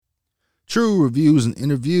True Reviews and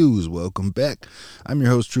Interviews. Welcome back. I'm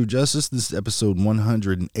your host, True Justice. This is episode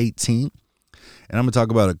 118. And I'm going to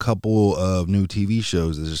talk about a couple of new TV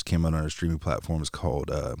shows that just came out on our streaming platforms called,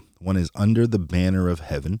 one is Under the Banner of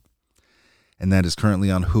Heaven, and that is currently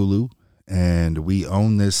on HULU, and We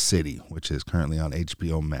Own This City, which is currently on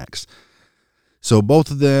HBO Max. So both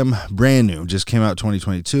of them, brand new, just came out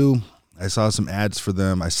 2022. I saw some ads for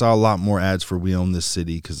them. I saw a lot more ads for We Own This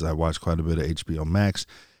City because I watched quite a bit of HBO Max,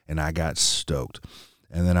 and I got stoked.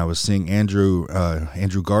 And then I was seeing Andrew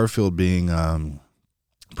Garfield being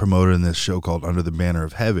promoted in this show called Under the Banner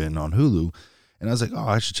of Heaven on Hulu. And I was like, oh,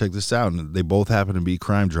 I should check this out. And they both happen to be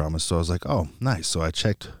crime dramas. So I was like, oh, nice. So I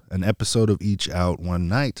checked an episode of each out one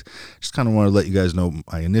night. Just kind of want to let you guys know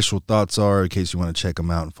what my initial thoughts are in case you want to check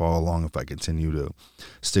them out and follow along if I continue to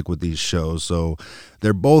stick with these shows. So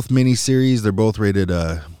they're both miniseries. They're both rated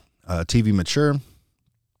TV mature.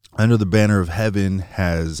 Under the Banner of Heaven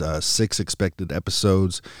has 6 expected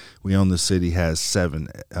episodes. We Own the City has 7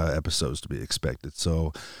 episodes to be expected.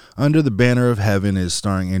 So Under the Banner of Heaven is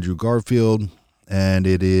starring Andrew Garfield, and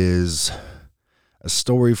it is a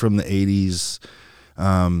story from the 80s.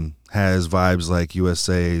 Has vibes like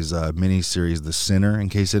USA's miniseries The Sinner, in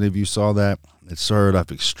case any of you saw that. It started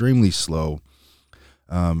off extremely slow.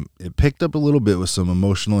 It picked up a little bit with some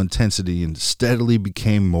emotional intensity and steadily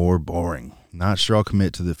became more boring. Not sure I'll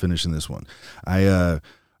commit to the finishing this one. I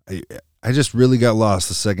just really got lost.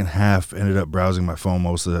 The second half, ended up browsing my phone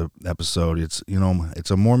most of the episode. It's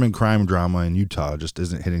a Mormon crime drama in Utah. It just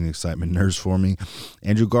isn't hitting the excitement nerves for me.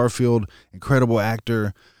 Andrew Garfield, incredible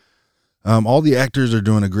actor. All the actors are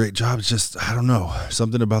doing a great job. It's just, I don't know,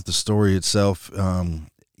 something about the story itself.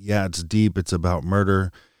 It's deep. It's about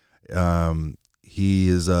murder.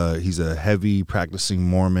 He's a heavy practicing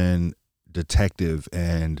Mormon detective,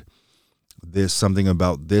 and something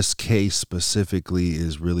about this case specifically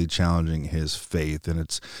is really challenging his faith. And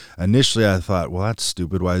it's initially I thought, well, that's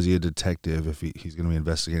stupid. Why is he a detective if he's going to be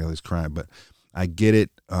investigating all this crime? But I get it.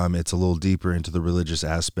 It's a little deeper into the religious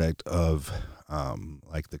aspect of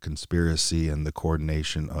like the conspiracy and the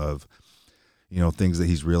coordination of, things that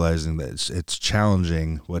he's realizing that it's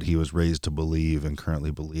challenging what he was raised to believe and currently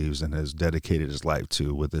believes and has dedicated his life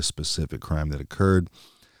to with this specific crime that occurred.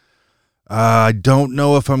 I don't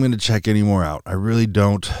know if I'm going to check any more out. I really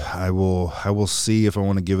don't. I will see if I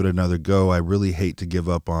want to give it another go. I really hate to give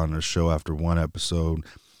up on a show after one episode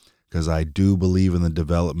because I do believe in the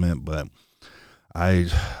development, but I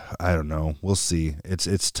don't know. We'll see.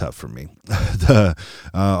 It's tough for me. But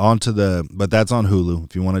that's on Hulu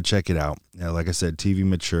if you want to check it out. Yeah, like I said, TV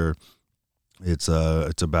mature. It's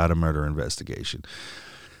about a murder investigation.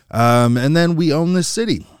 And then We Own This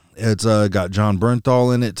City. It's got John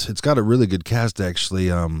Bernthal in it. It's got a really good cast, actually.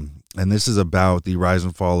 And this is about the rise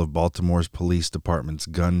and fall of Baltimore's police department's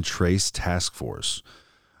gun trace task force.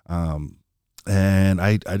 And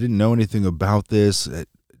I didn't know anything about this.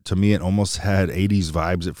 To me, it almost had 80s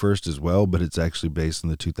vibes at first as well, but it's actually based in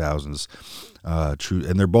the 2000s. True,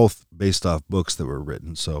 and they're both based off books that were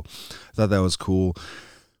written. So I thought that was cool.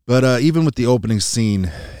 But even with the opening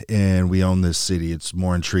scene in We Own This City, it's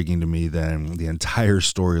more intriguing to me than the entire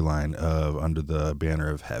storyline of Under the Banner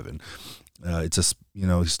of Heaven.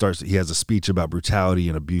 He has a speech about brutality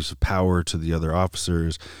and abuse of power to the other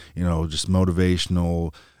officers, just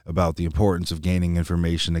motivational about the importance of gaining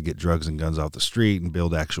information to get drugs and guns off the street and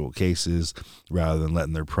build actual cases rather than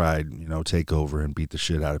letting their pride, take over and beat the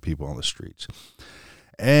shit out of people on the streets.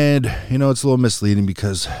 And, it's a little misleading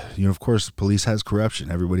because, of course, police has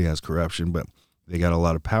corruption. Everybody has corruption, but they got a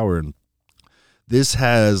lot of power. And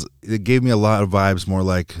it gave me a lot of vibes more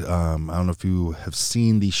like, I don't know if you have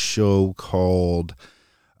seen the show called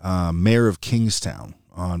Mayor of Kingstown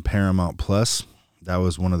on Paramount Plus. That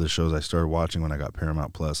was one of the shows I started watching when I got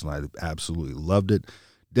Paramount Plus, and I absolutely loved it.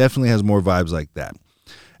 Definitely has more vibes like that.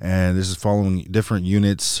 And this is following different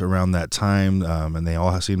units around that time, and they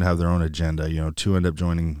all seem to have their own agenda. 2 end up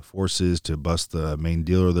joining forces to bust the main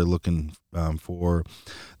dealer they're looking for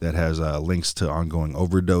that has links to ongoing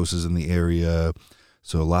overdoses in the area.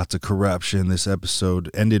 So lots of corruption. This episode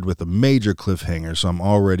ended with a major cliffhanger, so I'm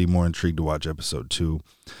already more intrigued to watch episode 2.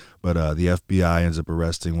 But the FBI ends up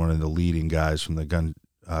arresting one of the leading guys from the gun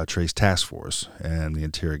trace task force, and the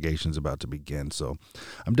interrogation's about to begin. So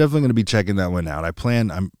I'm definitely going to be checking that one out.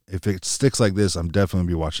 If it sticks like this, I'm definitely going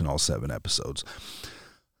to be watching all 7 episodes.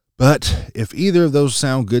 But if either of those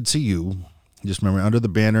sound good to you, just remember Under the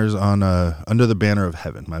Banner of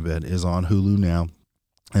Heaven, my bad, is on Hulu now,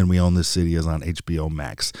 and We Own This City is on HBO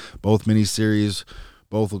Max. Both miniseries,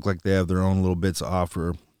 both look like they have their own little bits to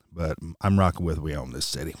offer, but I'm rocking with We Own This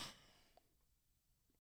City.